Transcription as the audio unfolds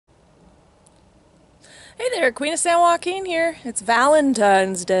Hey there, Queen of San Joaquin here. It's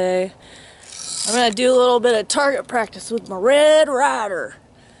Valentine's Day. I'm gonna do a little bit of target practice with my Red Ryder.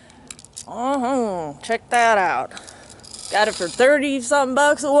 Check that out. Got it for 30-something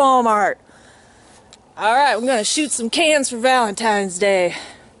bucks at Walmart. Alright, I'm gonna shoot some cans for Valentine's Day.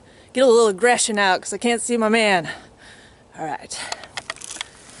 Get a little aggression out because I can't see my man. Alright,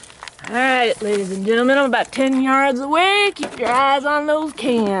 ladies and gentlemen, I'm about 10 yards away. Keep your eyes on those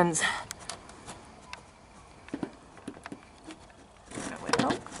cans.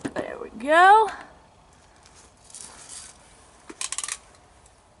 There we go.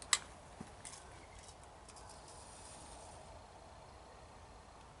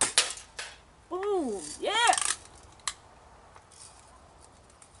 Boom! Yeah!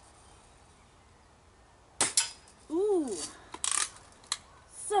 Ooh!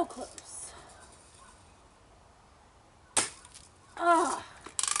 So close. Ah!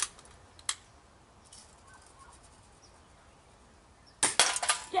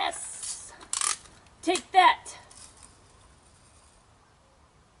 Yes! Take that!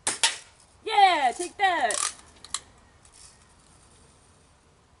 Yeah, take that!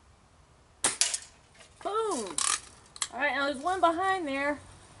 Boom! Alright, now there's one behind there.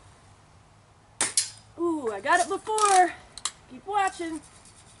 Ooh, I got it before. Keep watching.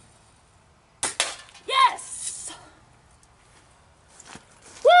 Yes!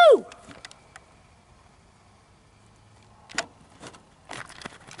 Woo!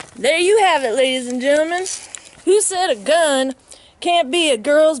 There you have it, ladies and gentlemen. Who said a gun can't be a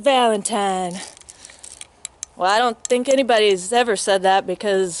girl's Valentine? Well, I don't think anybody's ever said that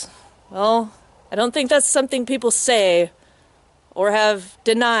because, well, I don't think that's something people say or have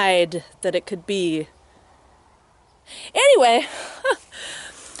denied that it could be. Anyway,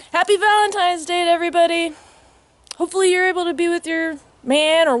 happy Valentine's Day to everybody. Hopefully you're able to be with your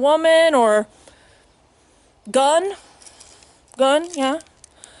man or woman or gun, yeah.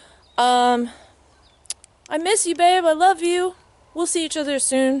 I miss you, babe. I love you. We'll see each other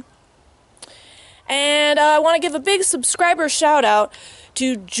soon. And I want to give a big subscriber shout out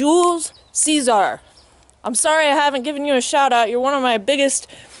to Jules Channel. I'm sorry I haven't given you a shout out. You're one of my biggest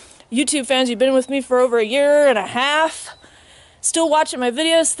YouTube fans. You've been with me for over a year and a half. Still watching my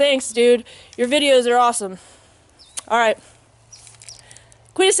videos? Thanks, dude. Your videos are awesome. Alright.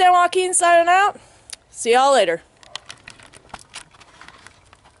 Queen of San Joaquin signing out. See y'all later.